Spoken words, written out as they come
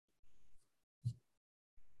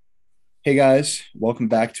Hey guys, welcome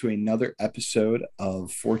back to another episode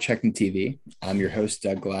of For Checking TV. I'm your host,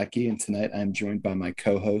 Doug Glacky, and tonight I'm joined by my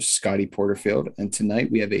co host, Scotty Porterfield. And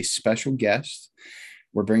tonight we have a special guest.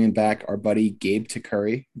 We're bringing back our buddy, Gabe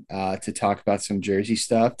Tacuri, to talk about some Jersey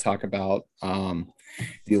stuff, talk about the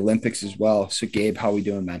Olympics as well. So, Gabe, how we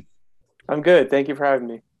doing, man? I'm good. Thank you for having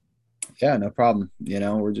me. Yeah, no problem.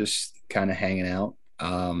 We're just kind of hanging out.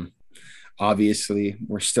 Obviously,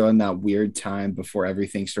 we're still in that weird time before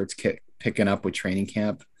everything starts picking up with training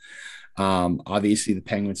camp. Obviously, the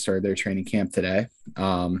Penguins started their training camp today.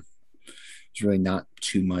 There's really not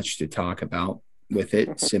too much to talk about with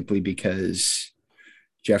it, simply because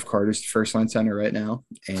Jeff Carter's the first line center right now,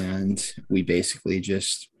 and we basically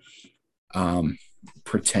just um,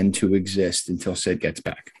 pretend to exist until Sid gets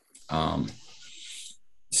back. Um,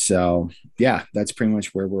 so yeah, that's pretty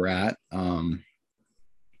much where we're at.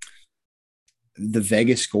 The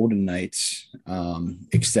Vegas Golden Knights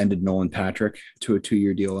extended Nolan Patrick to a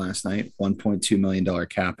 2-year deal last night, $1.2 million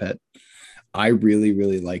cap hit. I really,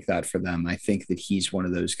 really like that for them. I think that he's one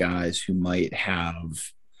of those guys who might have,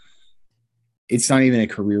 it's not even a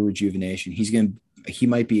career rejuvenation. He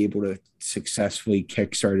might be able to successfully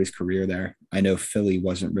kickstart his career there. I know Philly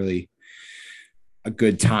wasn't really a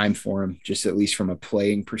good time for him, just at least from a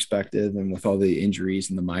playing perspective and with all the injuries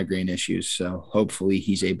and the migraine issues. So hopefully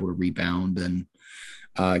he's able to rebound and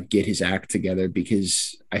get his act together,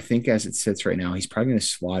 because I think as it sits right now, he's probably going to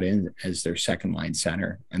slot in as their second line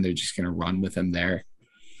center and they're just going to run with him there.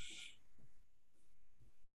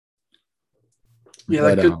 Yeah,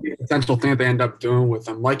 But that could be a potential thing that they end up doing with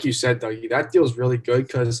them. Like you said, though, that deal is really good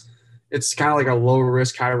because it's kind of like a low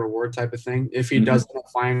risk, high reward type of thing. If he mhm. does end up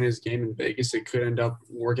finding his game in Vegas, it could end up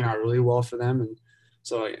working out really well for them. And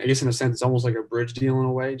so I guess in a sense, it's almost like a bridge deal in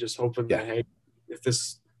a way, just hoping Yeah. that, hey, if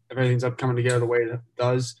everything's up coming together the way it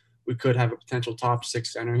does, we could have a potential top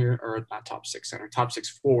six center here, or not top six center, top six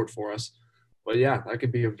forward for us. But yeah, that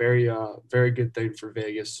could be a very good thing for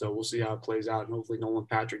Vegas. So we'll see how it plays out, and hopefully Nolan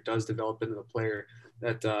Patrick does develop into the player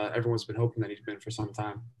that everyone's been hoping that he's been for some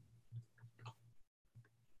time.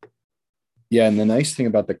 Yeah. And the nice thing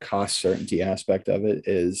about the cost certainty aspect of it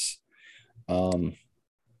is um,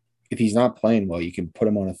 if he's not playing well, you can put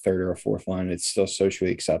him on a third or a fourth line. It's still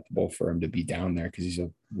socially acceptable for him to be down there because he's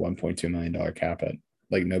a $1.2 million cap hit.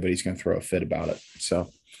 Like nobody's going to throw a fit about it. So,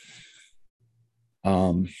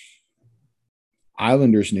 um,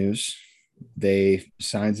 Islanders news, they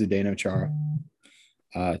signed Zdeno Chara.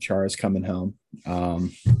 Chara's coming home.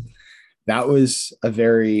 That was a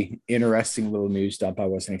very interesting little news dump I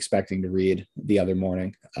wasn't expecting to read the other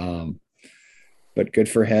morning. But good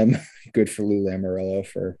for him. Good for Lou Lamoriello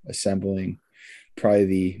for assembling probably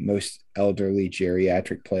the most elderly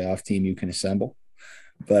geriatric playoff team you can assemble.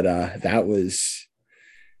 But that was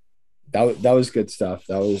good stuff.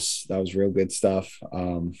 That was real good stuff.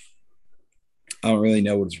 I don't really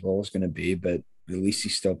know what his role is going to be, but at least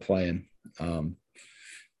he's still playing. Um,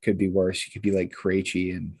 could be worse. He could be like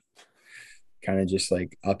Krejci and kind of just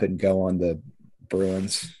like up and go on the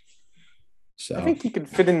Bruins. I So think he could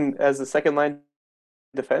fit in as a second line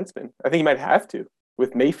defenseman. I think he might have to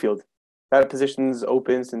with Mayfield. That position's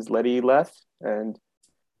open since Letty left, and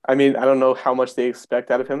I mean I don't know how much they expect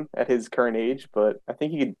out of him at his current age, but I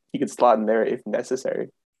think he could slot in there if necessary.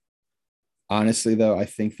 honestly, though, I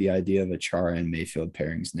think the idea of a Chara and Mayfield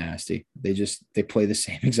pairing is nasty. They play the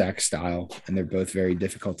same exact style, and they're both very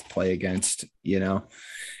difficult to play against.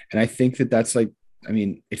 And I think that that's like, I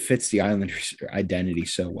mean, it fits the Islanders' identity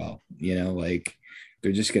so well. Like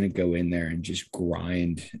they're just going to go in there and just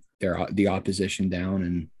grind the opposition down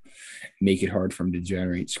and make it hard for them to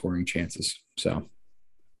generate scoring chances. So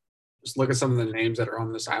Just look at some of the names that are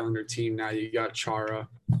on this Islander team now. You got Chara,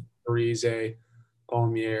 Parise,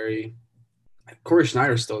 Palmieri, Corey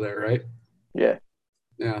Schneider's still there, right? Yeah.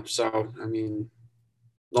 Yeah. So I mean,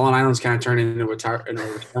 Long Island's kind of turning into a retirement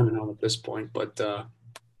home at this point. But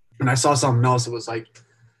and I saw something else. It was like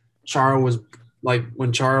Chara was like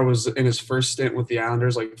when Chara was in his first stint with the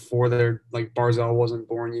Islanders, like before their like Barzell wasn't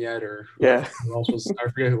born yet, or Yeah. who else was, I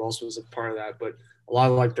forget who else was a part of that. But a lot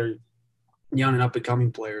of like their young and up and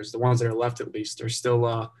coming players, the ones that are left at least, are still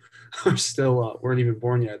are still weren't even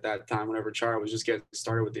born yet at that time. Whenever Chara was just getting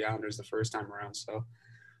started with the Islanders the first time around. So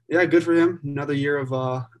yeah, good for him. Another year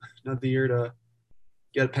to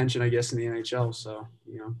get a pension, I guess, in the NHL. So,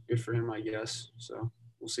 good for him, I guess. So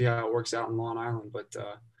we'll see how it works out in Long Island, but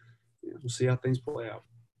we'll see how things play out.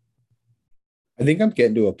 I think I'm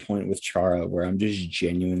getting to a point with Chara where I'm just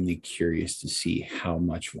genuinely curious to see how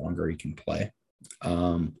much longer he can play.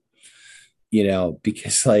 Um,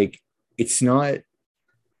 because it's not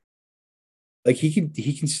like he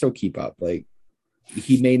can still keep up. Like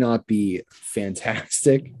he may not be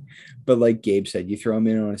fantastic, but like Gabe said, you throw him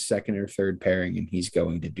in on a second or third pairing and he's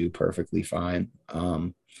going to do perfectly fine.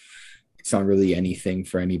 It's not really anything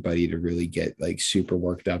for anybody to really get like super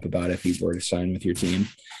worked up about if he were to sign with your team.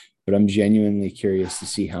 But I'm genuinely curious to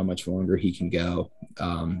see how much longer he can go,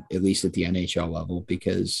 at least at the NHL level,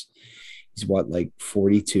 because he's like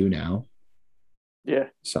 42 now. Yeah.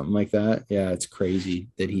 Something like that. Yeah, it's crazy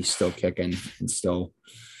that he's still kicking and still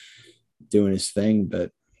doing his thing.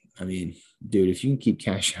 But I mean, dude, if you can keep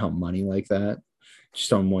cashing out money like that,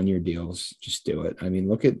 just on 1-year deals, just do it. I mean,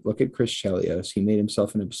 look at Chris Chelios. He made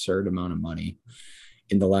himself an absurd amount of money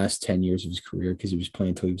in the last 10 years of his career because he was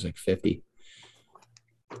playing until he was like 50.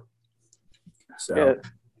 So yeah,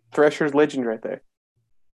 Thresher's legend right there.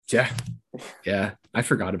 Yeah. I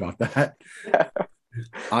forgot about that. Yeah.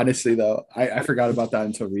 Honestly, though, I forgot about that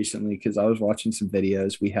until recently because I was watching some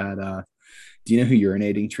videos. We had do you know who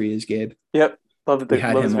Urinating Tree is, Gabe? Yep. Love We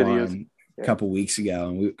had love him his videos. on a couple weeks ago,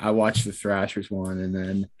 and I watched the Thrashers one, and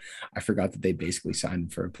then I forgot that they basically signed him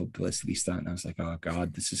for a publicity stunt. And I was like, oh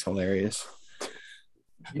god, this is hilarious.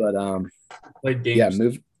 But Played games. yeah,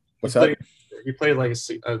 what's up? He played like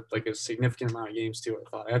a significant amount of games too. I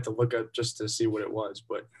thought I had to look up just to see what it was,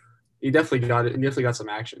 but he definitely got it. He definitely got some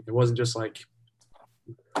action. It wasn't just like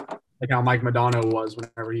how Mike Madonna was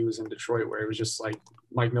whenever he was in Detroit, where it was just like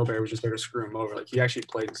Mike Milbury was just there to screw him over. Like he actually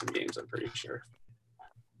played in some games, I'm pretty sure.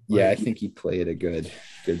 Yeah, I think he played a good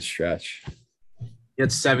stretch. He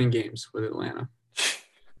had 7 games with Atlanta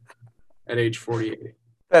at age 48.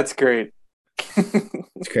 That's great.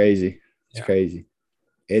 It's crazy. It's crazy.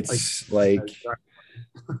 It's like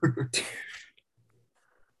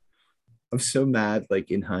I'm so mad, like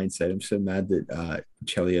in hindsight, I'm so mad that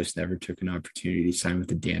Chelios never took an opportunity to sign with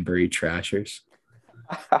the Danbury Trashers.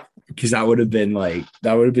 Because that would have been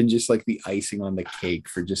just like the icing on the cake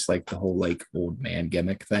for just like the whole like old man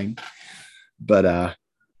gimmick thing. But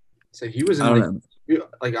so he was in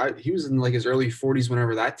he was in like his early 40s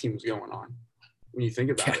whenever that team was going on. When you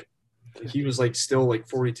think about it. He was like still like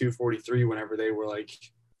 42, 43 whenever they were like,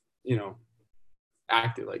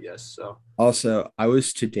 active, I guess. So also, I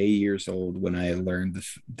was today years old when I learned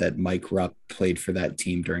that Mike Rupp played for that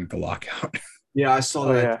team during the lockout. Yeah, I saw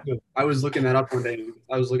that. Yeah. I was looking that up one day.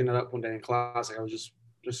 In class. Like I was just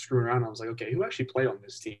screwing around. I was like, okay, who actually played on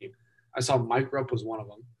this team? I saw Mike Rupp was one of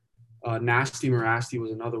them. Nasty Morasti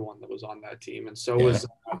was another one that was on that team, and so was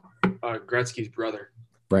Gretzky's brother,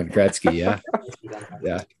 Brent Gretzky. Yeah,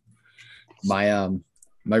 yeah.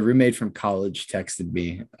 My roommate from college texted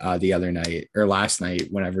me the other night or last night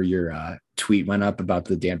whenever your tweet went up about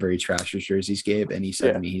the Danbury Trashers jerseys, Gabe, and he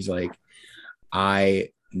said to me, he's like, I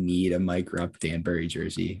need a Mike Rupp Danbury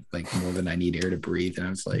jersey like more than I need air to breathe. And I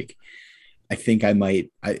was like, I think I might.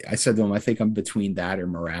 I said to him, I think I'm between that or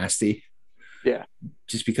Morasti. Yeah,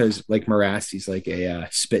 just because like Morasti's like a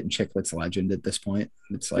spit and chicklets legend at this point.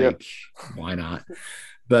 It's like, why not?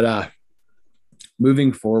 But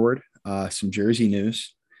moving forward, some Jersey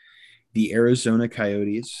news. The Arizona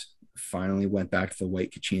Coyotes finally went back to the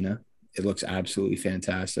white Kachina. It looks absolutely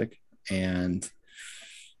fantastic. And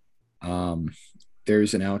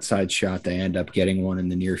there's an outside shot they end up getting one in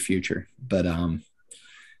the near future. But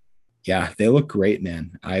yeah, they look great,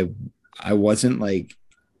 man. I wasn't like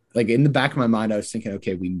in the back of my mind, I was thinking,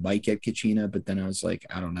 okay, we might get Kachina, but then I was like,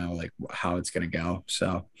 I don't know, like how it's gonna go.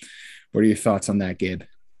 So, what are your thoughts on that, Gabe?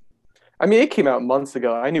 I mean, it came out months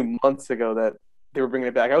ago. I knew months ago that they were bringing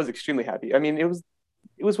it back. I was extremely happy. I mean, it was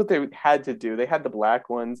what they had to do. They had the black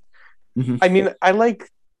ones. Mm-hmm. I mean, I like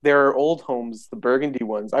their old homes, the burgundy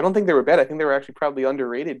ones. I don't think they were bad. I think they were actually probably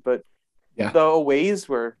underrated, but the aways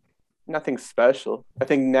were nothing special. I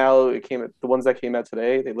think now the ones that came out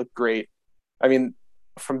today, they look great. I mean,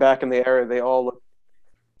 from back in the era, they all look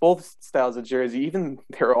both styles of jersey, even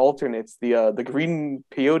their alternates, the green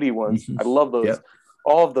peyote ones. Mm-hmm. I love those. Yep.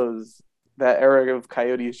 All of those. That era of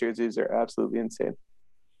Coyotes jerseys are absolutely insane.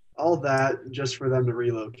 All that just for them to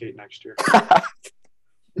relocate next year.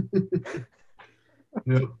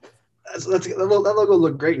 Yep. That logo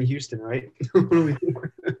looked great in Houston, right? It'll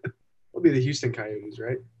be the Houston Coyotes,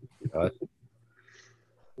 right? I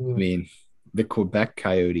mean, the Quebec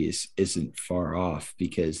Coyotes isn't far off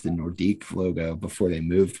because the Nordique logo before they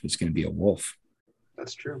moved was going to be a wolf.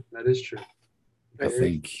 That's true. That is true. I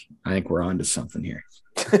think we're on to something here.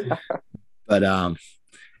 But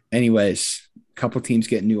anyways, a couple teams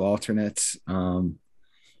getting new alternates.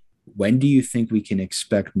 When do you think we can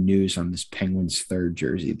expect news on this Penguins third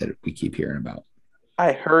jersey that we keep hearing about?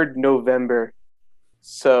 I heard November.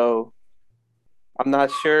 So I'm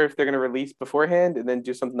not sure if they're going to release beforehand and then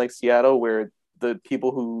do something like Seattle where the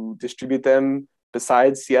people who distribute them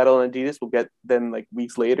besides Seattle and Adidas will get them like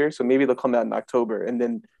weeks later. So maybe they'll come out in October, and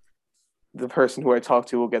then the person who I talked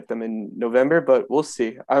to will get them in November. But we'll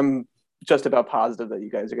see. I'm just about positive that you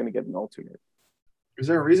guys are going to get an alternate. Is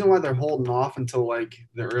there a reason why they're holding off until like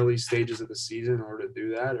the early stages of the season in order to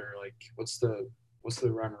do that, or like what's the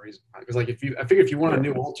rhyme or reason? Because like I think if you want a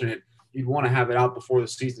new alternate, you'd want to have it out before the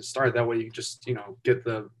season started. That way you just get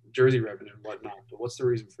the jersey revenue and whatnot. But what's the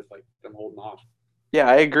reason for like them holding off? Yeah,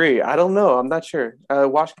 I agree. I don't know. I'm not sure.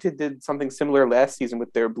 Washington did something similar last season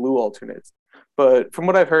with their blue alternates. But from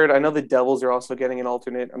what I've heard, I know the Devils are also getting an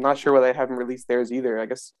alternate. I'm not sure why they haven't released theirs either. I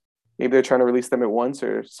guess maybe they're trying to release them at once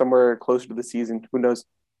or somewhere closer to the season. Who knows?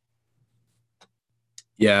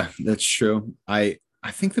 Yeah, that's true. I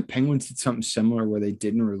think the Penguins did something similar where they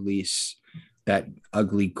didn't release that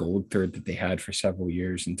ugly gold third that they had for several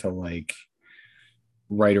years until like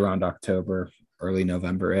right around October, early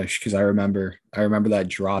November-ish. Because I remember that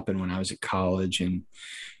dropping when I was at college, and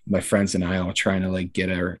my friends and I all trying to like get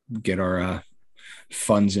our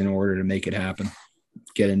funds in order to make it happen,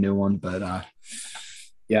 get a new one. But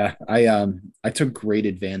yeah, I took great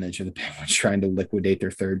advantage of the Penguins trying to liquidate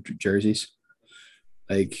their third jerseys.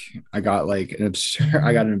 Like I got an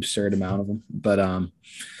absurd amount of them. But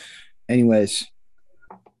anyways,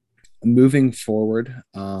 moving forward,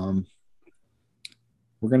 we're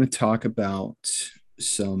going to talk about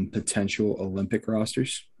some potential Olympic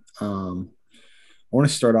rosters. I want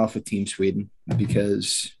to start off with Team Sweden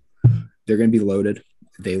because they're going to be loaded.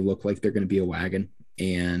 They look like they're going to be a wagon,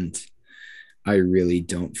 and I really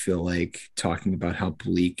don't feel like talking about how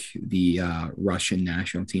bleak the Russian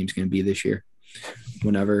national team is going to be this year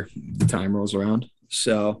whenever the time rolls around.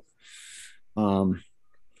 So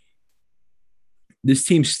this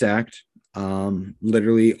team's stacked.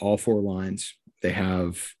 Literally all four lines. They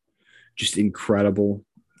have just incredible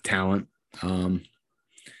talent.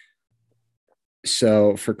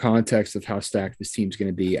 So for context of how stacked this team's going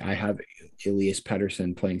to be, I have Elias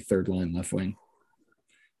Pettersson playing third line left wing.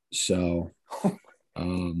 So,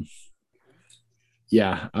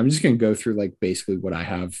 yeah, I'm just going to go through like basically what I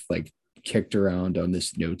have like kicked around on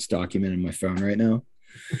this notes document in my phone right now.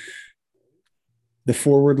 The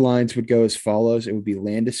forward lines would go as follows. It would be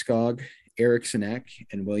Landeskog, Eriksson Ek,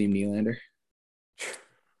 and William Nylander.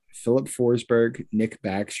 Philip Forsberg, Nick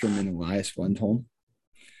Backstrom, and Elias Lindholm.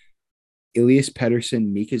 Elias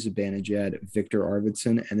Pettersson, Mika Zibanejad, Victor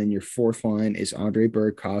Arvidsson, and then your fourth line is Andre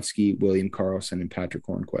Burakovsky, William Karlsson, and Patrick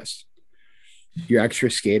Hornquist. Your extra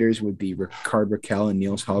skaters would be Ricard Raquel and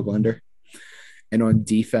Niels Hoglander. And on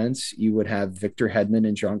defense, you would have Victor Hedman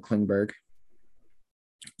and John Klingberg,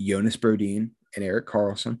 Jonas Brodin and Erik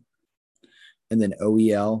Karlsson, and then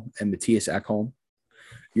OEL and Matthias Ekholm.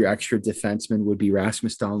 Your extra defensemen would be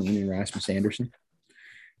Rasmus Dahlin and Rasmus Anderson.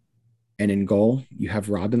 And in goal, you have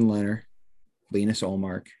Robin Lehner, Linus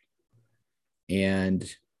Ullmark, and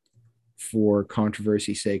for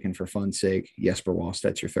controversy's sake and for fun's sake, Jesper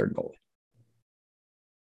Wallstedt's your third goalie.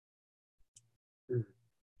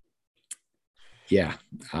 Yeah,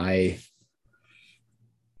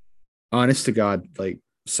 honest to God, like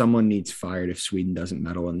someone needs fired if Sweden doesn't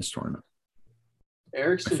medal in this tournament.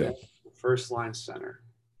 Eriksson, first line center.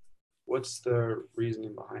 What's the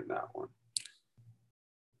reasoning behind that one?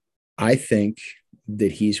 I think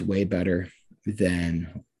that he's way better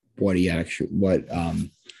than what he's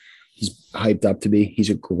hyped up to be. He's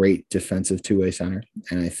a great defensive two-way center,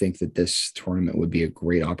 and I think that this tournament would be a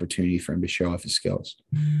great opportunity for him to show off his skills.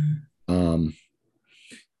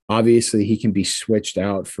 Obviously, he can be switched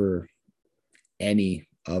out for any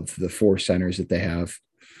of the four centers that they have.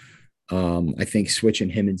 I think switching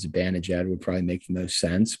him and Zibanejad would probably make the most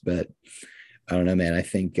sense, but I don't know, man. I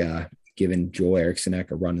think giving Joel Eriksson a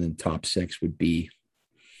run in the top six would be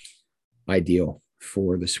ideal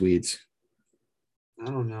for the Swedes. I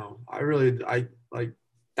don't know. I like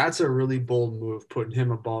that's a really bold move, putting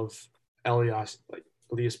him above Elias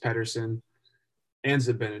Pettersson and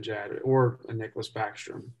Zibanejad or a Nicholas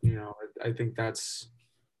Backstrom. I think that's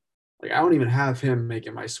like I don't even have him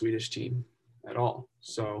making my Swedish team at all.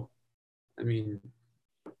 So, I mean,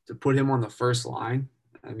 to put him on the first line,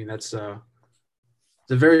 I mean it's a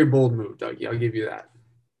very bold move, Dougie. I'll give you that.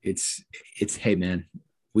 It's hey man,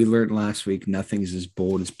 we learned last week nothing's as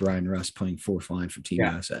bold as Brian Russ playing fourth line for Team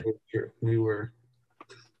USA. True.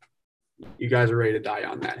 You guys are ready to die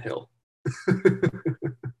on that hill.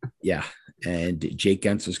 Yeah, and Jake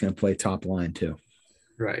Gensel's going to play top line too.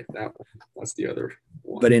 Right, that's the other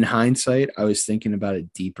one. But in hindsight, I was thinking about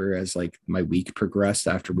it deeper as like my week progressed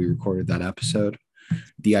after we recorded that episode.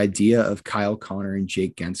 The idea of Kyle Connor and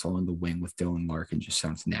Jake Gensel on the wing with Dylan Larkin just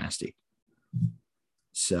sounds nasty.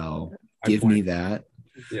 So give me that.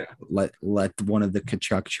 Yeah. Let one of the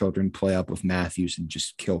Kachuk children play up with Matthews and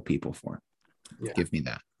just kill people for him. Yeah. Give me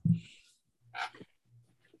that.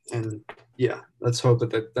 And yeah, let's hope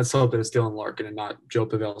that it's Dylan Larkin and not Joe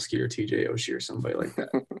Pavelski or TJ Oshie or somebody like that.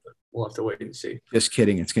 We'll have to wait and see. Just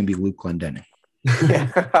kidding. It's going to be Luke Glendening.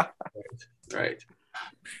 Right.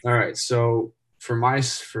 All right. So for my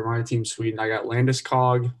team Sweden, I got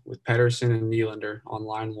Landeskog with Pedersen and Nylander on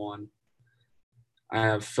line 1. I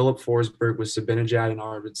have Philip Forsberg with Zibanejad and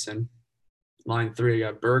Arvidsson. Line 3,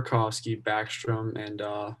 I got Burakovsky, Backstrom, and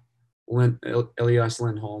Elias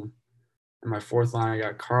Lindholm. In my 4th line,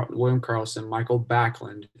 I got William Karlsson, Michael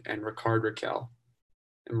Backlund, and Rickard Rakell.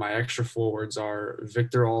 And my extra forwards are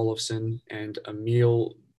Victor Olofsson and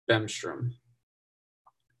Emil Bemstrom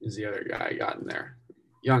is the other guy I got in there.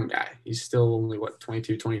 Young guy. He's still only,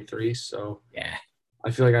 22, 23. So yeah,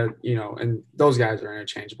 I feel like and those guys are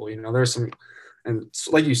interchangeable. There's some – and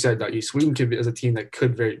like you said, Dougie, Sweden could be as a team that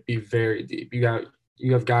could be very deep.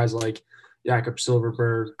 You have guys like Jakob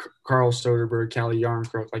Silverberg, Carl Soderberg, Kalle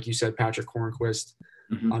Jarnkrok, like you said, Patrick Hornquist,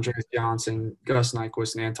 Andreas Johnson, Gus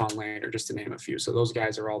Nyquist, and Anton Lander, just to name a few. So those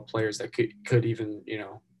guys are all players that could even,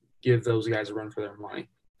 give those guys a run for their money.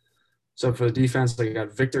 So for the defense, I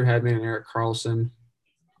got Victor Hedman and Erik Karlsson,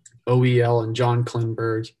 OEL and John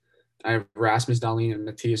Klingberg. I have Rasmus Dahlin and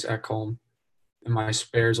Matthias Ekholm. And my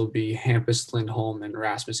spares will be Hampus Lindholm and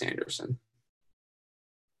Rasmus Andersson.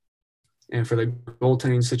 And for the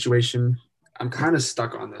goaltending situation, I'm kind of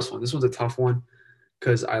stuck on this one. This one's a tough one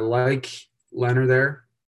because I like Leonard there,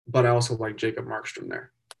 but I also like Jacob Markstrom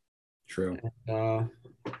there. True. And,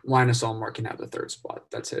 Linus Ullmark can have the 3rd spot.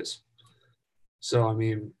 That's his. So, I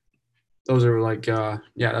mean, those are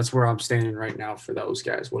that's where I'm standing right now for those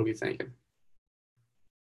guys. What are we thinking?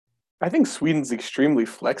 I think Sweden's extremely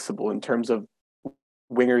flexible in terms of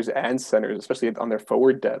wingers and centers, especially on their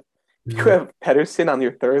forward depth. If you have Pedersen on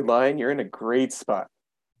your 3rd line, you're in a great spot.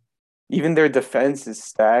 Even their defense is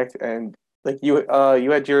stacked, and like you had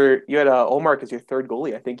Ullmark as your 3rd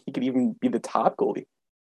goalie. I think he could even be the top goalie.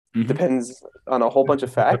 Mm-hmm. Depends on a whole bunch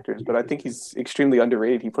of factors, but I think he's extremely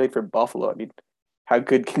underrated. He played for Buffalo. I mean, how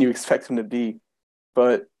good can you expect him to be?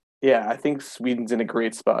 But yeah, I think Sweden's in a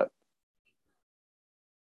great spot.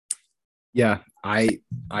 Yeah, I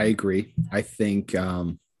agree. I think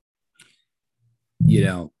I'm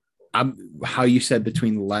how you said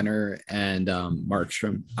between Leonard and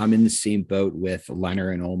Markstrom, I'm in the same boat with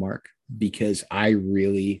Leonard and Ullmark because I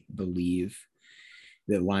really believe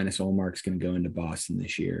that Linus Ullmark's going to go into Boston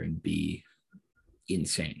this year and be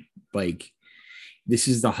insane. Like this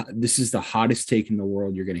is the hottest take in the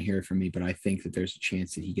world you're going to hear from me, but I think that there's a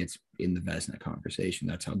chance that he gets in the Vezina conversation.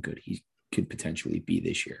 That's how good he could potentially be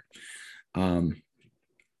this year.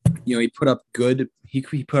 He put up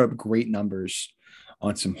great numbers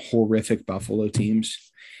on some horrific Buffalo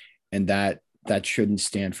teams, and that shouldn't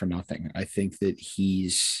stand for nothing. I think that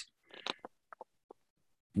he's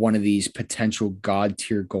one of these potential God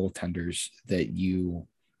tier goaltenders that you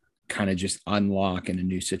kind of just unlock in a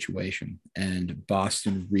new situation. And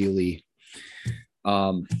Boston really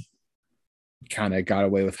kind of got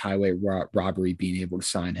away with highway robbery being able to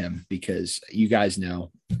sign him, because you guys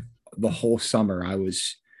know the whole summer I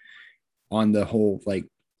was on the whole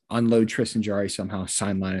unload Tristan Jarry, somehow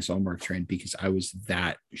sign Linus Ullmark train, because I was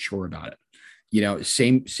that sure about it.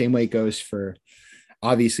 Same way it goes for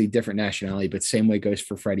obviously different nationality, but same way goes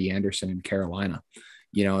for Freddie Anderson in Carolina.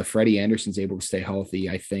 If Freddie Anderson's able to stay healthy,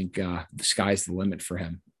 I think the sky's the limit for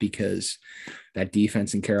him, because that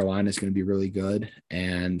defense in Carolina is going to be really good.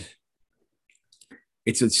 And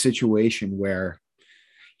it's a situation where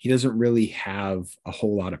he doesn't really have a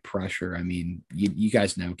whole lot of pressure. I mean, you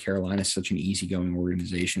guys know Carolina is such an easygoing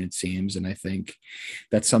organization, it seems. And I think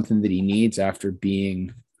that's something that he needs after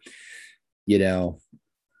being,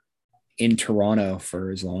 in Toronto for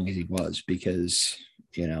as long as he was, because,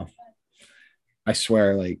 I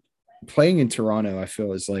swear, playing in Toronto, I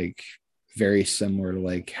feel is very similar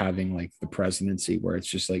to having the presidency, where it's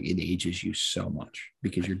just it ages you so much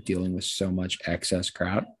because you're dealing with so much excess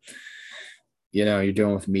crap. You're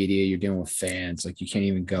dealing with media, you're dealing with fans. You can't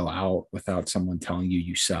even go out without someone telling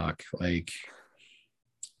you suck. I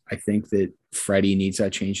think that Freddie needs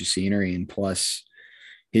that change of scenery, and plus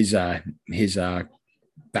his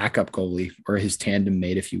backup goalie, or his tandem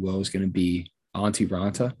mate, if you will, is going to be Antti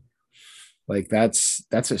Ranta.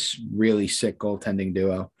 That's a really sick goaltending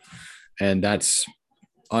duo, and that's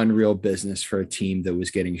unreal business for a team that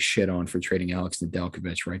was getting shit on for trading Alex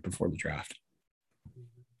Nedeljkovic right before the draft.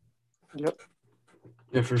 Yep.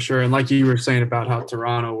 Yeah, for sure. And like you were saying about how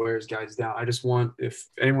Toronto wears guys down, I just want, if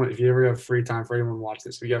you ever have free time, for anyone watch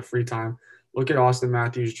this, if you have free time, look at Austin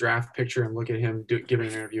Matthews' draft picture and look at him giving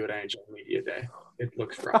an interview at NHL Media Day. It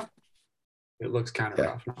looks rough. It looks kind of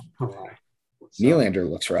rough. Not gonna lie. So, Nylander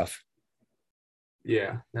looks rough.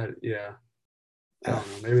 Yeah. I don't know.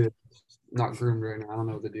 Maybe they're not groomed right now. I don't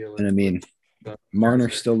know what the deal is. And I mean, Marner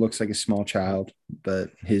still looks like a small child,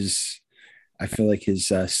 but I feel like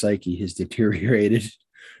his psyche has deteriorated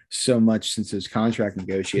so much since his contract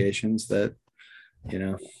negotiations that, I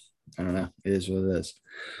don't know. It is what it is.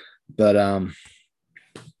 But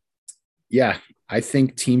yeah, I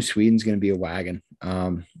think Team Sweden's going to be a wagon.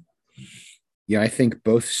 I think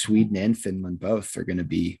both Sweden and Finland both are going to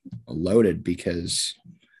be loaded because,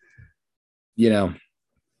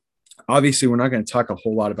 obviously we're not going to talk a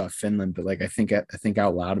whole lot about Finland, but I think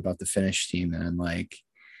out loud about the Finnish team, and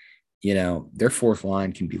their fourth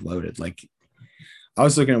line can be loaded. I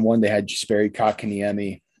was looking at one, they had Jesperi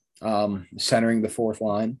Kotkaniemi centering the fourth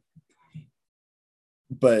line.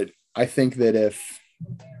 But I think that if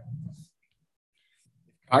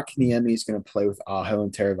Kotkaniemi is going to play with Aho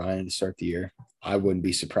and Teravainen to start the year, I wouldn't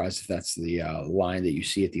be surprised if that's the line that you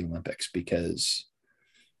see at the Olympics, because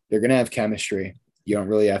they're going to have chemistry. You don't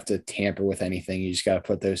really have to tamper with anything. You just got to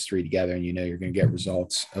put those three together, and you're going to get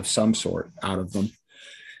results of some sort out of them.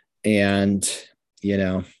 And,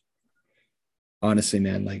 honestly,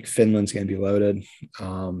 man, Finland's going to be loaded.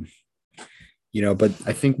 But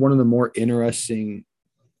I think one of the more interesting,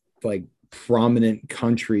 prominent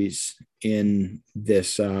countries in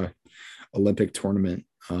this Olympic tournament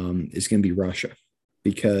is going to be Russia,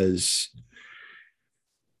 because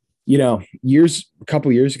a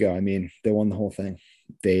couple years ago, they won the whole thing.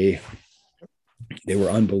 They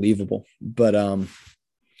were unbelievable, but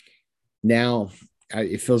now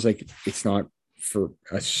it feels like it's not for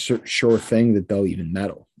a sure thing that they'll even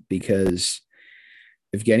medal, because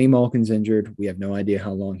Evgeny Malkin's injured. We have no idea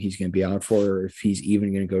how long he's going to be out for, or if he's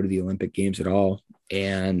even going to go to the Olympic Games at all.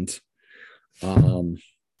 And Evgeny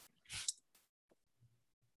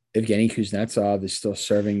Kuznetsov is still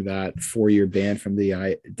serving that 4-year ban from the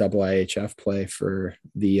IHF play for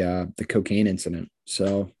the cocaine incident.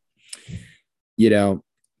 So, now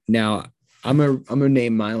I'm gonna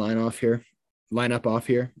name my lineup off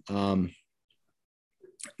here.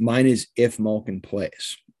 Mine is if Malkin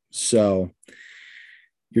plays. So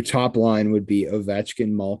your top line would be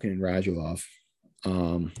Ovechkin, Malkin, and Radulov.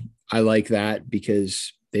 I like that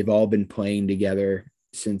because they've all been playing together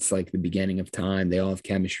since the beginning of time. They all have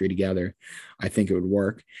chemistry together. I think it would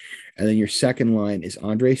work. And then your second line is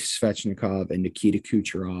Andrei Svechnikov and Nikita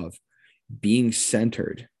Kucherov being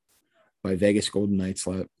centered by Vegas Golden Knights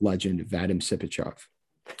legend Vadim Sipachov.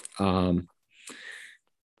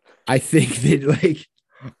 I think that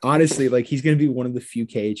honestly, he's going to be one of the few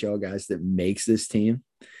KHL guys that makes this team,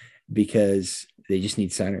 because they just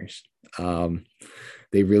need centers.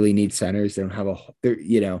 They really need centers. They don't have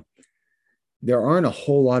there aren't a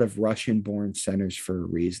whole lot of Russian-born centers for a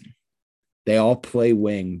reason. They all play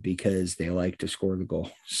wing because they like to score the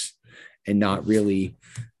goals and not really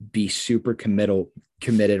be super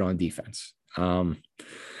committed on defense. And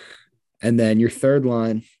then your third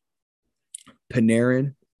line,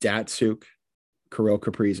 Panarin, Datsuk, Kirill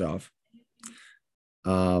Kaprizov.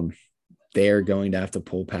 They are going to have to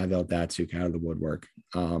pull Pavel Datsuk out of the woodwork.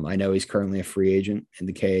 I know he's currently a free agent in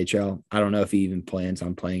the KHL. I don't know if he even plans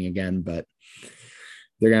on playing again, but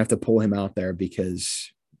they're going to have to pull him out there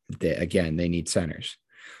because, they need centers.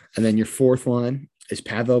 And then your fourth line is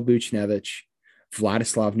Pavel Buchnevich,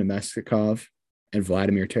 Vladislav Nemestikov, and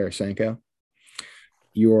Vladimir Tarasenko.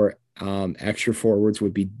 Your extra forwards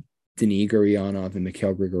would be Denis Gurianov and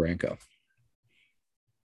Mikhail Grigorenko.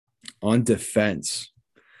 On defense,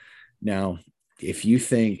 now, if you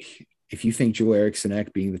think Joel Eriksson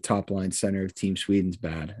being the top line center of Team Sweden's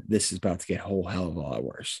bad, this is about to get a whole hell of a lot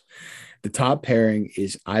worse. The top pairing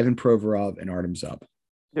is Ivan Provorov and Artem Zub.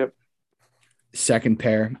 Yep. Second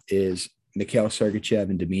pair is Mikhail Sergachev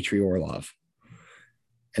and Dmitry Orlov.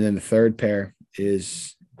 And then the third pair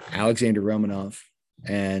is Alexander Romanov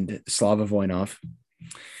and Slava Voinov.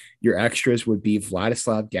 Your extras would be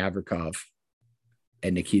Vladislav Gavrikov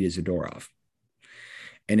and Nikita Zadorov.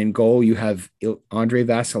 And in goal, you have Andrei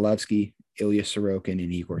Vasilevsky, Ilya Sorokin,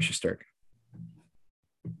 and Igor Shesterkin.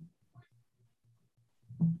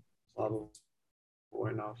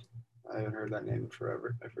 Voinov. I haven't heard that name in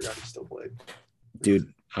forever. I forgot he still played.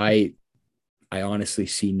 Dude, I honestly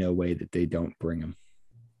see no way that they don't bring him.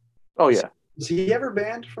 Oh, yeah. Was he ever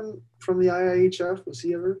banned from the IIHF? Was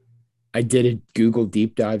he ever? I did a Google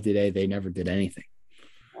deep dive today. They never did anything.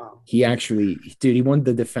 Wow. He actually, he won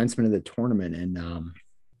the defenseman of the tournament in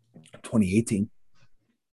 2018.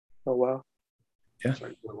 Oh, wow. Yeah.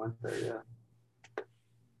 Sorry, I went there,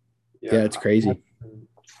 yeah. Yeah, it's crazy. I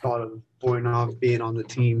thought of Voinov being on the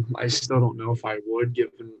team. I still don't know if I would,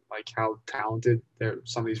 given like how talented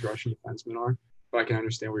some of these Russian defensemen are. But I can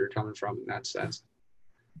understand where you're coming from in that sense.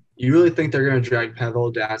 You really think they're going to drag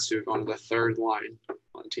Pavel Datsyuk onto the third line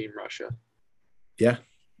on Team Russia? Yeah.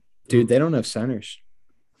 Dude, they don't have centers.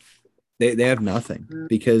 They have nothing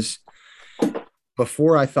because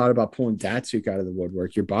before I thought about pulling Datsuk out of the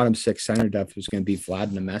woodwork, your bottom six center depth was going to be Vlad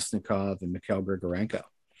Nemesnikov and Mikhail Grigorenko.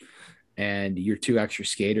 And your two extra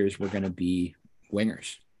skaters were going to be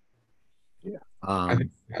wingers. Yeah. I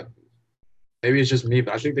think maybe it's just me,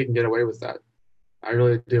 but I think they can get away with that. I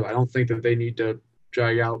really do. I don't think that they need to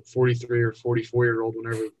drag out 43 or 44-year-old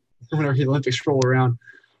whenever the Olympics roll around,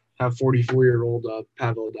 have 44-year-old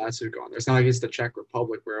Pavel Datsyuk on there. It's not like it's the Czech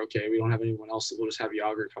Republic where, okay, we don't have anyone else, so we'll just have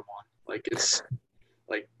Yager come on. Like, it's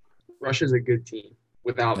like Russia's a good team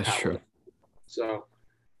without That's Pavel. True. So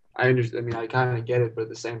I understand. I mean, I kind of get it, but at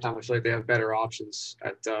the same time, I feel like they have better options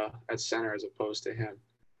at center as opposed to him.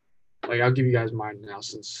 Like, I'll give you guys mine now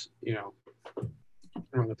since,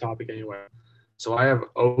 we're on the topic anyway. So I have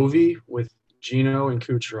Ovi with Gino and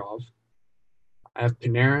Kucherov. I have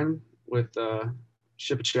Panarin with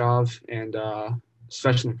Shipachyov and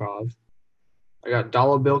Svechnikov. I got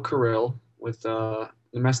Dalabil Kirill with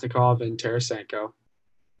Nemesnikov and Tarasenko.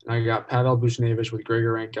 And I got Pavel Buchnevich with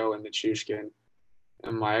Grigorenko and Nichushkin.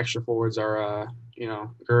 And my extra forwards are,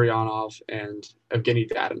 Guryanov and Evgeny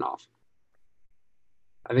Dadonov.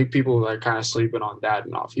 I think people are kind of sleeping on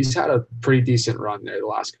Dadonov. He's had a pretty decent run there the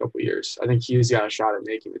last couple of years. I think he's got a shot at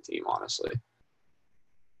making the team, honestly.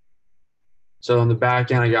 So on the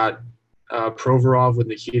back end, I got Provorov with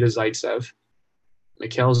Nikita Zaitsev,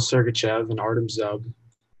 Mikhail Sergachev and Artem Zub,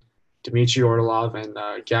 Dmitry Orlov and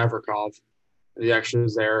Gavrikov. The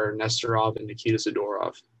extras there are Nestorov and Nikita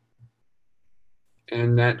Zadorov.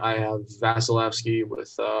 And then I have Vasilevsky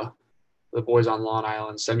with the boys on Long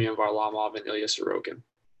Island, Semyon Varlamov and Ilya Sorokin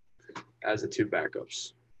as the two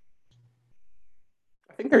backups.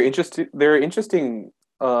 I think they're interesting. They're interesting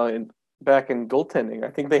back in goaltending.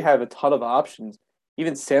 I think they have a ton of options.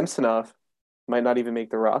 Even Samsonov might not even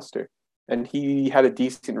make the roster, and he had a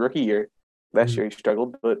decent rookie year. Last year he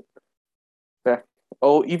struggled, but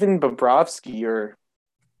even Bobrovsky or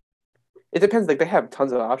it depends. Like they have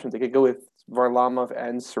tons of options. They could go with Varlamov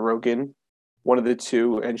and Sorokin, one of the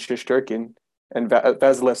two, and Shesterkin, and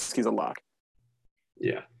Vasilevsky's a lock.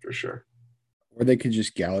 Yeah, for sure. Or they could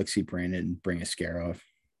just galaxy brain it and bring Askarov.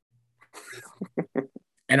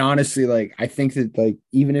 And honestly, like I think that like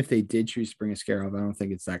even if they did choose to bring Askarov, I don't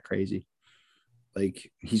think it's that crazy. Like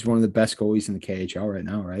he's one of the best goalies in the KHL right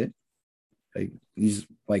now, right? He's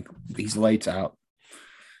lights out.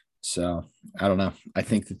 So I don't know. I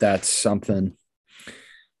think that that's something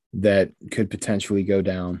that could potentially go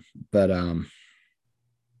down. But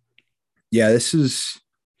yeah, this is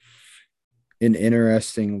an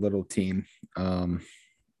interesting little team.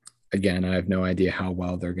 Again, I have no idea how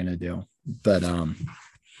well they're gonna do, but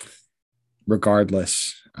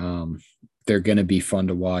regardless, they're gonna be fun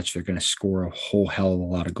to watch. They're gonna score a whole hell of a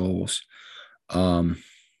lot of goals. I'm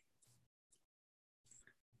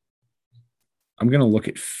gonna look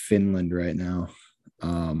at Finland right now,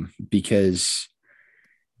 because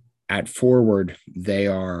at forward they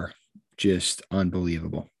are just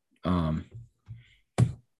unbelievable.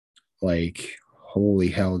 Like holy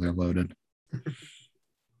hell, they're loaded.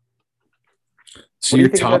 So your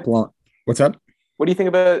top line. What's up? What do you think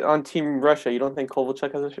about on Team Russia? You don't think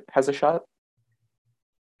Kovalchuk has a shot?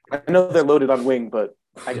 I know they're loaded on wing, but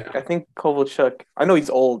I think Kovalchuk. I know he's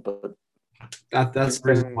old, but that's the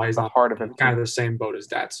reason why he's the heart of it. Kind of the same boat as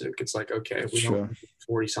Datsuk. It's like okay, we Sure. don't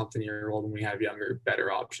 40-something-year-old and we have younger,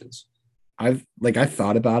 better options. I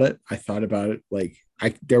thought about it. Like I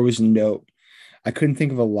couldn't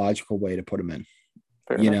think of a logical way to put him in.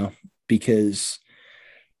 Fair enough. Because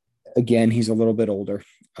again, he's a little bit older.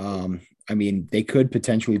 I mean, they could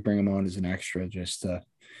potentially bring him on as an extra just to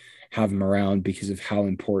have him around because of how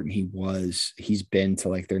important he's been to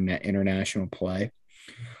like their net international play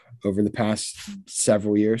over the past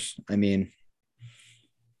several years. I mean,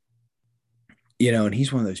 and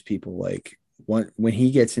he's one of those people like when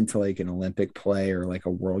he gets into like an Olympic play or like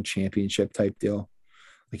a world championship type deal,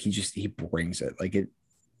 like he brings it. Like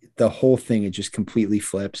the whole thing, it just completely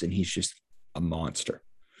flips and he's just a monster.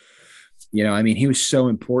 I mean, he was so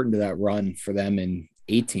important to that run for them in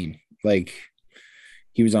 2018. Like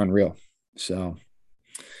he was unreal. So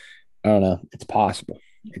I don't know. It's possible.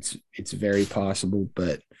 It's very possible,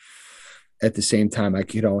 but at the same time, I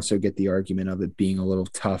could also get the argument of it being a little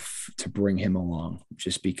tough to bring him along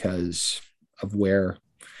just because of where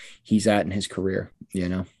he's at in his career,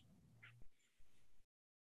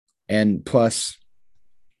 And plus,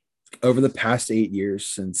 over the past 8 years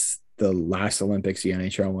since the last Olympics the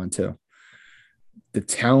NHL went to, the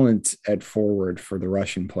talent at forward for the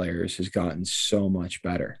Russian players has gotten so much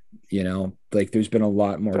better. Like there's been a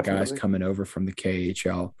lot more guys coming over from the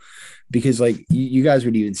KHL because like you guys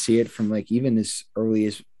would even see it from like even as early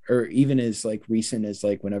as or even as like recent as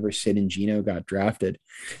like whenever Sid and Gino got drafted,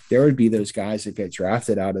 there would be those guys that get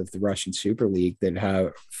drafted out of the Russian Super League that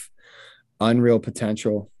have unreal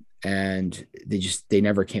potential and they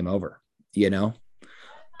never came over,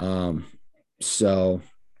 so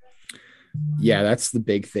yeah, that's the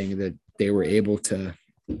big thing that they were able to,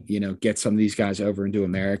 get some of these guys over into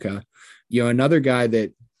America. Another guy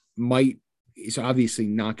that is obviously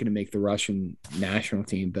not going to make the Russian national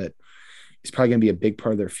team, but it's probably going to be a big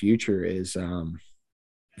part of their future is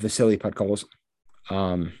Vasily Podkolzin.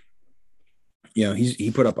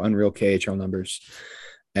 He put up unreal KHL numbers,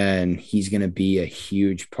 and he's going to be a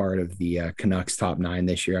huge part of the Canucks top 9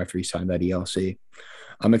 this year after he signed that ELC.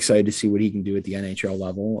 I'm excited to see what he can do at the NHL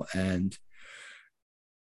level. And,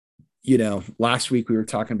 last week we were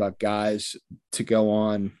talking about guys to go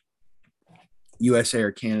on USA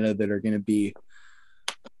or Canada that are going to be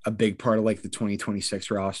a big part of like the 2026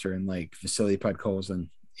 roster. And like Vasily Podkolzin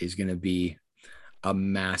is going to be a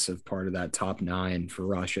massive part of that top 9 for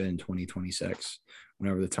Russia in 2026,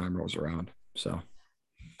 whenever the time rolls around. So,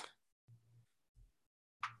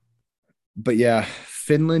 but yeah,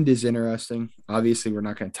 Finland is interesting. Obviously, we're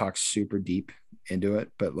not going to talk super deep into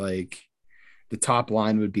it, but like the top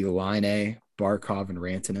line would be Line, Barkov, and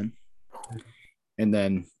Rantanen. And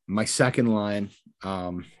then my second line,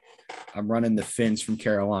 I'm running the Finns from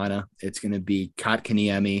Carolina. It's going to be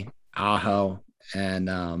Kotkaniemi, Aho, and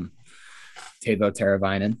Teuvo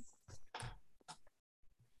Teravainen.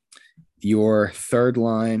 Your third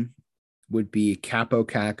line would be Capo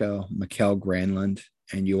Caco, Mikael Granlund,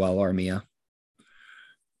 and Yoel Armia.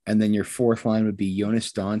 And then your fourth line would be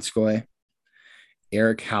Jonas Donskoy,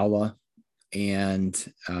 Eric Haula, and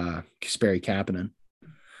Kasperi Kapanen.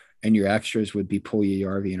 And your extras would be Pulja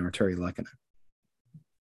Järvi and Arturi Lehkonen.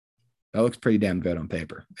 That looks pretty damn good on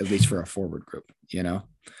paper, at least for a forward group, And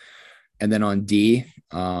then on D,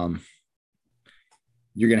 you're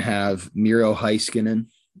going to have Miro Heiskanen,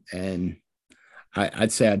 and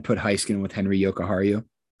I'd say I'd put Heiskanen with Henri Jokiharju.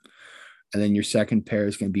 And then your second pair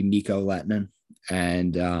is going to be Mikko Lehtinen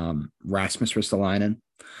and Rasmus Ristolainen.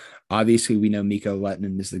 Obviously, we know Mikko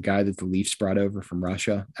Lehtinen is the guy that the Leafs brought over from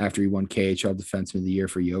Russia after he won KHL Defenseman of the Year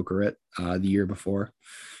for Jokerit the year before.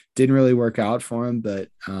 Didn't really work out for him, but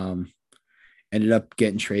ended up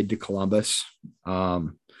getting traded to Columbus.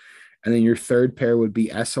 And then your third pair would be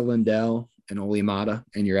Esa Lindell and Oli Mata,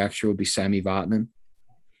 and your extra would be Sami Vatanen.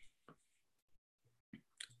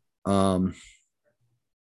 And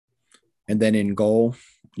then in goal,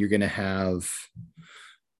 you're going to have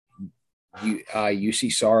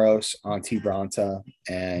UC Saros, Antti Ranta,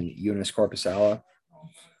 and Jonas Korpisalo.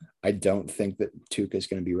 I don't think that Tuukka is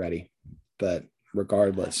going to be ready, but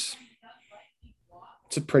regardless,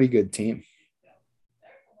 it's a pretty good team.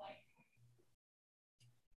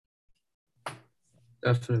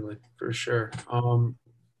 Definitely, for sure. What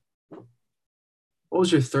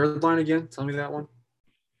was your third line again? Tell me that one.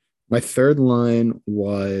 My third line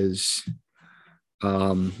was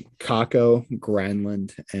Kako,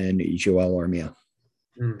 Granlund, and Joel Armia.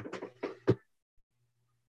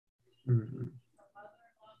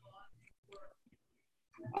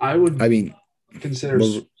 I mean, consider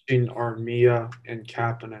switching Armia and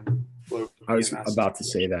Kapanen. I was about to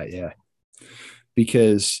say that, yeah.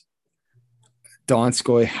 Because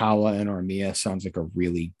Donskoy, Haula, and Armia sounds like a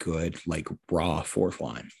really good, like, raw fourth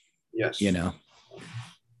line. Yes.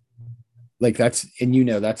 Like that's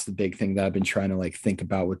the big thing that I've been trying to like think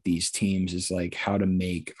about with these teams is like how to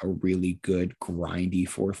make a really good grindy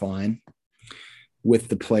fourth line with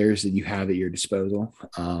the players that you have at your disposal.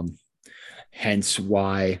 Hence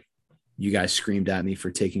why you guys screamed at me for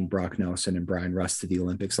taking Brock Nelson and Brian Rust to the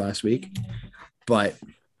Olympics last week. But,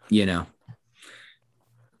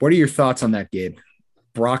 what are your thoughts on that, Gabe?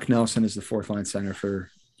 Brock Nelson is the fourth line center for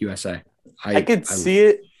USA. I could see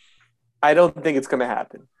it. I don't think it's going to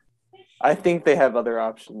happen. I think they have other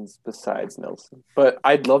options besides Nelson, but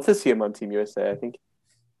I'd love to see him on Team USA. I think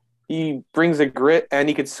he brings a grit and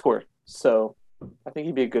he could score. So I think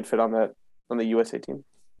he'd be a good fit on the USA team.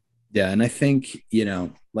 Yeah, and I think,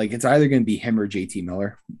 like it's either going to be him or JT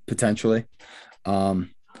Miller, potentially.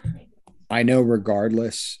 I know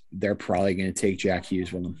regardless, they're probably going to take Jack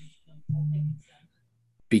Hughes with them.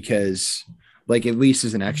 Because, like, at least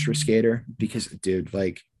as an extra skater, because, dude,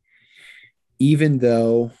 like, even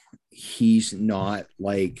though he's not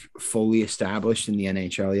like fully established in the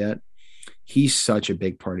NHL yet. He's such a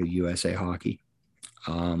big part of USA hockey.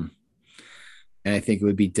 And I think it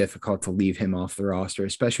would be difficult to leave him off the roster,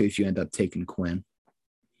 especially if you end up taking Quinn.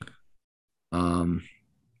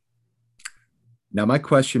 Now, my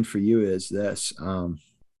question for you is this.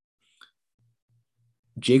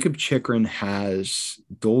 Jacob Chikrin has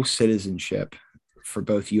dual citizenship for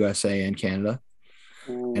both USA and Canada.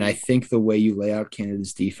 Ooh. And I think the way you lay out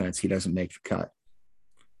Canada's defense, he doesn't make the cut.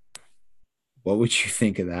 What would you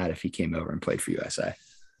think of that if he came over and played for USA?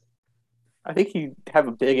 I think he'd have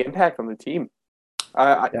a big impact on the team.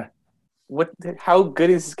 Yeah. How good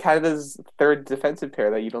is Canada's third defensive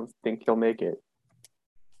pair that you don't think he'll make it?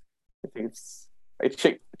 I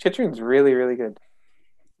think Chitrin's really, really good.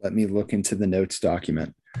 Let me look into the notes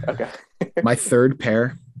document. Okay. My third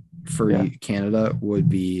pair for Canada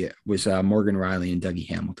was Morgan Riley and Dougie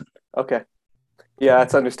Hamilton. Okay. Yeah,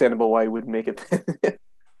 that's understandable why he wouldn't make it.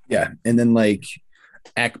 Yeah, and then like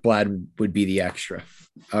Ekblad would be the extra,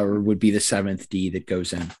 or would be the 7th D that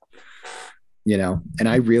goes in. You know, and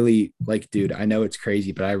I really like, dude, I know it's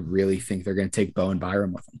crazy, but I really think they're going to take Bowen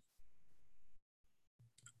Byram with him.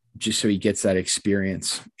 Just so he gets that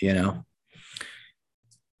experience, you know,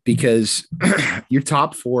 because your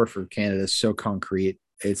top 4 for Canada is so concrete.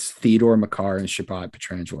 It's Theodore Makar and Shabbat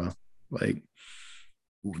Pietrangelo. Like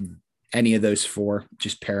any of those 4,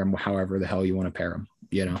 just pair them however the hell you want to pair them,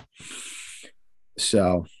 you know?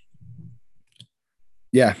 So,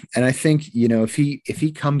 yeah. And I think, you know, if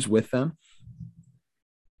he comes with them,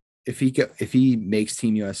 if he makes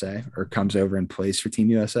Team USA or comes over and plays for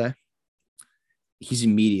Team USA, he's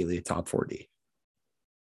immediately a top 4D.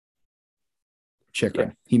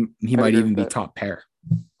 Chikrin. Yeah, he might even be top pair.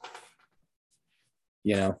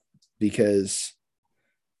 You know, because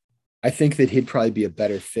I think that he'd probably be a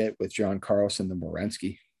better fit with John Carlson than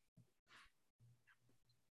Werenski.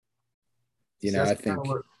 You know, I think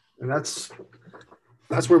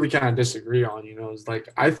that's where we kind of disagree on, you know, is like,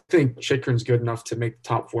 I think Chikrin's good enough to make the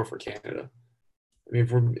top 4 for Canada.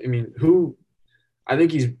 I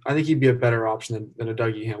think he'd be a better option than a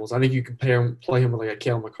Dougie Hamilton. I think you could play him with like a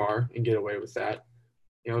Cale Makar and get away with that.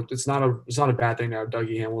 You know, it's not a bad thing to have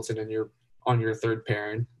Dougie Hamilton on your third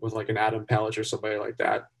pairing with like an Adam Pellich or somebody like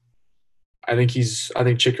that. I think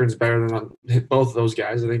Chikrin's better than both of those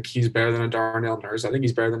guys. I think he's better than a Darnell Nurse. I think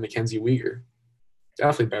he's better than Mackenzie Weegar.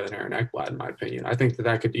 Definitely better than Aaron Ekblad, in my opinion. I think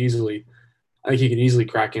he could easily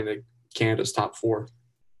crack into Canada's top 4.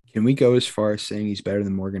 Can we go as far as saying he's better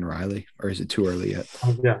than Morgan Riley, or is it too early yet?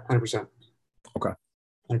 Yeah, 100%. Okay.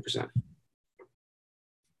 100%.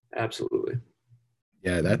 Absolutely.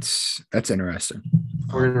 Yeah, that's interesting.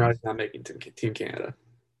 Morgan Riley's not making Team Canada,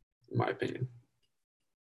 in my opinion.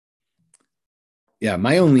 Yeah,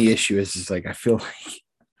 my only issue is like I feel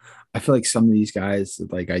like some of these guys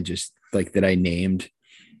that I named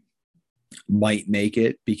might make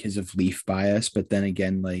it because of Leaf bias, but then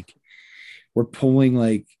again, like we're pulling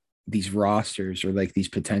like these rosters or like these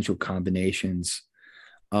potential combinations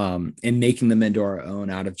and making them into our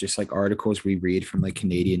own out of just like articles we read from like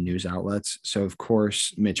Canadian news outlets. So of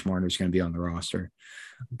course Mitch Marner's going to be on the roster,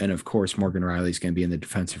 and of course Morgan Riley's going to be in the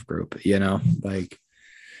defensive group, you know, like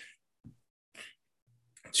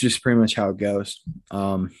it's just pretty much how it goes.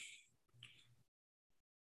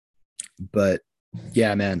 But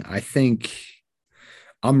yeah, man, I think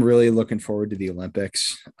I'm really looking forward to the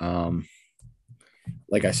Olympics.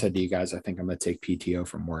 Like I said to you guys, I think I'm going to take PTO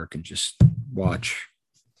from work and just watch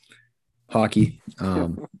hockey,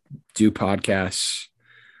 do podcasts.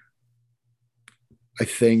 I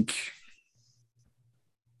think,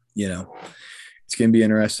 you know, it's going to be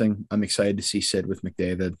interesting. I'm excited to see Sid with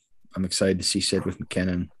McDavid. I'm excited to see Sid with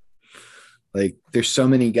McKinnon. Like, there's so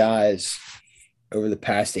many guys over the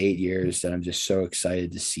past 8 years that I'm just so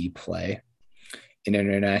excited to see play in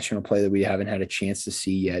international play that we haven't had a chance to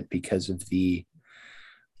see yet because of the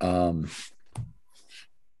NHL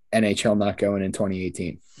not going in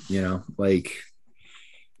 2018. You know, like,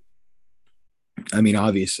 I mean,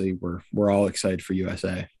 obviously we're all excited for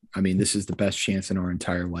USA. I mean, this is the best chance in our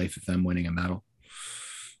entire life of them winning a medal,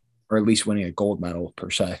 or at least winning a gold medal per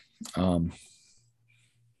se.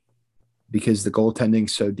 Because the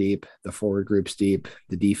goaltending's so deep, the forward group's deep,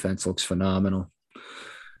 the defense looks phenomenal.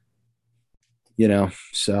 You know,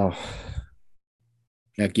 so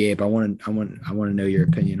now, Gabe, I want to know your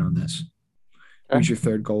opinion on this. Okay. Who's your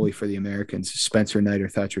third goalie for the Americans? Spencer Knight or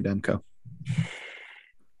Thatcher Demko?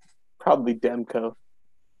 Probably Demko.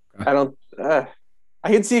 Okay.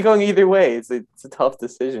 I can see it going either way. It's a tough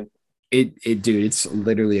decision. Dude, it's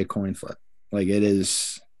literally a coin flip. Like, it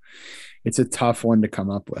is. It's a tough one to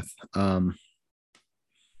come up with.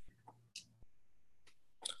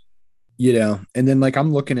 And then like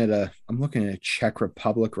I'm looking at a Czech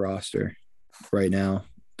Republic roster right now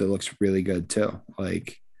that looks really good too.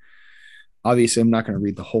 Like obviously I'm not going to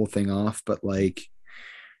read the whole thing off, but like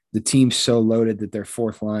the team's so loaded that their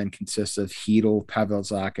fourth line consists of Hedel, Pavel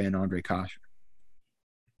Zacha, and Andre Kasher.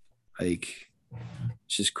 Like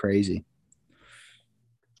it's just crazy.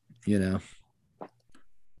 Their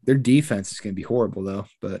defense is going to be horrible though,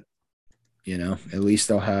 but at least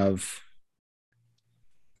they'll have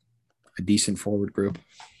a decent forward group.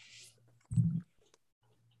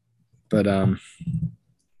 But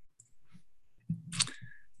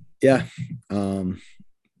yeah.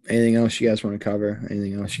 Anything else you guys want to cover?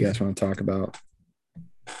 Anything else you guys want to talk about?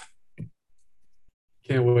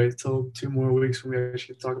 Can't wait till 2 more weeks when we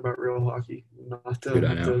actually talk about real hockey. Not to Dude,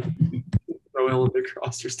 I know. throw Olympic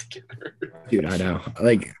rosters together. Dude, I know.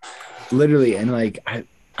 Like literally, and like I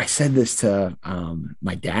said this to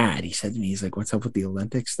my dad. He said to me, he's like, "What's up with the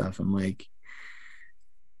Olympic stuff?" I'm like,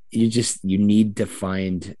 you need to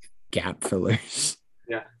find gap fillers.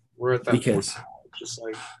 Yeah, we're at that because point. Just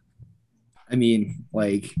like, I mean,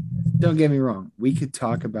 like, don't get me wrong. We could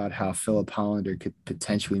talk about how Philip Hollander could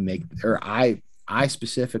potentially make, or I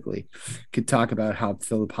specifically could talk about how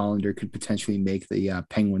Philip Hollander could potentially make the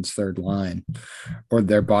Penguins' third line or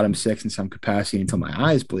their bottom six in some capacity until my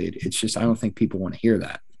eyes bleed. It's just I don't think people want to hear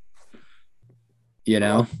that.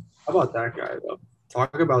 How about that guy though?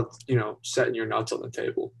 Talk about setting your nuts on the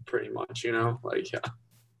table, pretty much. Like, yeah,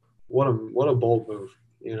 what a bold move.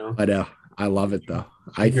 I know. I love it though.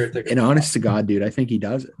 And honest to God, dude, I think he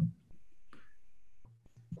does it.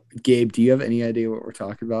 Gabe, do you have any idea what we're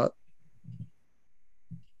talking about?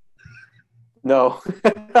 No.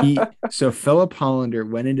 So Philip Hollander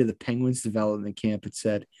went into the Penguins development camp and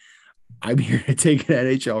said, "I'm here to take an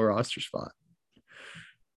NHL roster spot."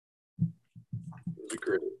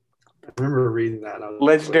 Great. I remember reading that.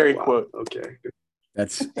 Legendary quote. Okay.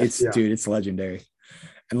 Dude, it's legendary.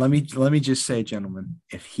 And let me just say, gentlemen,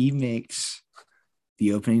 if he makes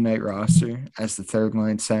the opening night roster as the third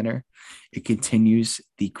line center, it continues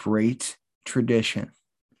the great tradition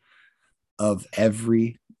of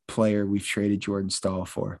every player we've traded Jordan Staal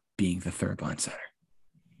for being the third line center.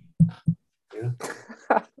 Yeah.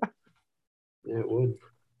 Yeah, it would.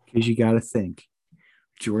 Because you got to think,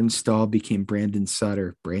 Jordan Staal became Brandon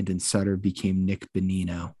Sutter. Brandon Sutter became Nick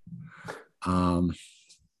Bonino.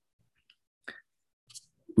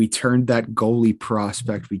 We turned that goalie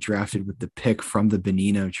prospect we drafted with the pick from the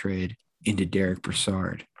Bonino trade into Derek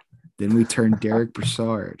Brassard. Then we turned Derek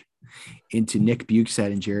Brassard into Nick Bukestad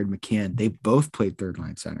and Jared McCann. They both played third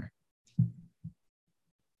line center.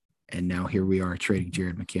 And now here we are trading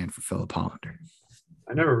Jared McCann for Philip Hollander.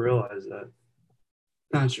 I never realized that.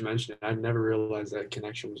 Now that you mentioned it, I never realized that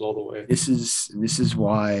connection was all the way. This is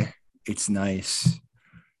why it's nice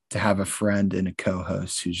to have a friend and a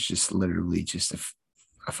co-host who's just literally just a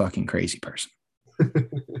fucking crazy person.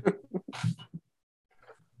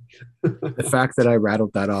 The fact that I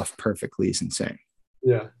rattled that off perfectly is insane.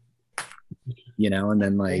 Yeah. And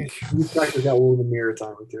then like you practice that one in the mirror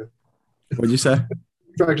time or two. What'd you say?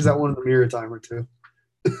 Practice that one in the mirror time or two.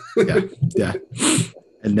 Yeah.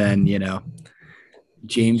 And then,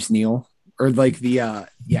 James Neal, or like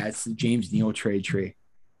it's the James Neal trade tree.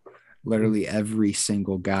 Literally every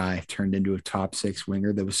single guy turned into a top six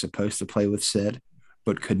winger that was supposed to play with Sid,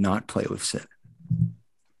 but could not play with Sid.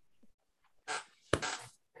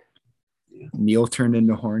 Neal turned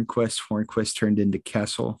into Hornquist. Hornquist turned into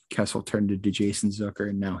Kessel. Kessel turned into Jason Zucker.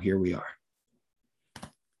 And now here we are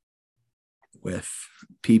with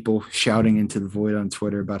people shouting into the void on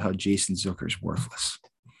Twitter about how Jason Zucker's worthless.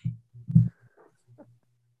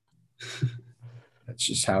 That's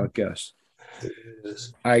just how it goes. It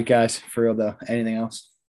is. All right, guys. For real though, anything else?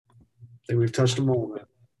 I think we've touched them all, man.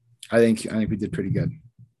 I think we did pretty good.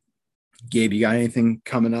 Gabe, you got anything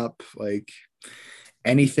coming up? Like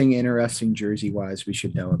anything interesting jersey wise we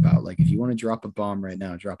should know about? Like if you want to drop a bomb right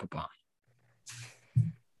now, drop a bomb.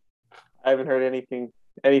 I haven't heard anything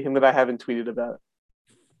that I haven't tweeted about.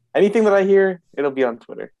 Anything that I hear, it'll be on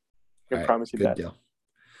Twitter. I promise you good that. Deal.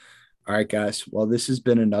 All right, guys. Well, this has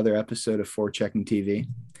been another episode of Forechecking TV.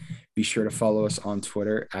 Be sure to follow us on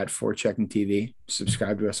Twitter at Forechecking TV.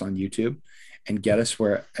 Subscribe to us on YouTube and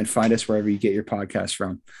find us wherever you get your podcasts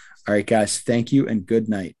from. All right, guys. Thank you and good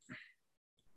night.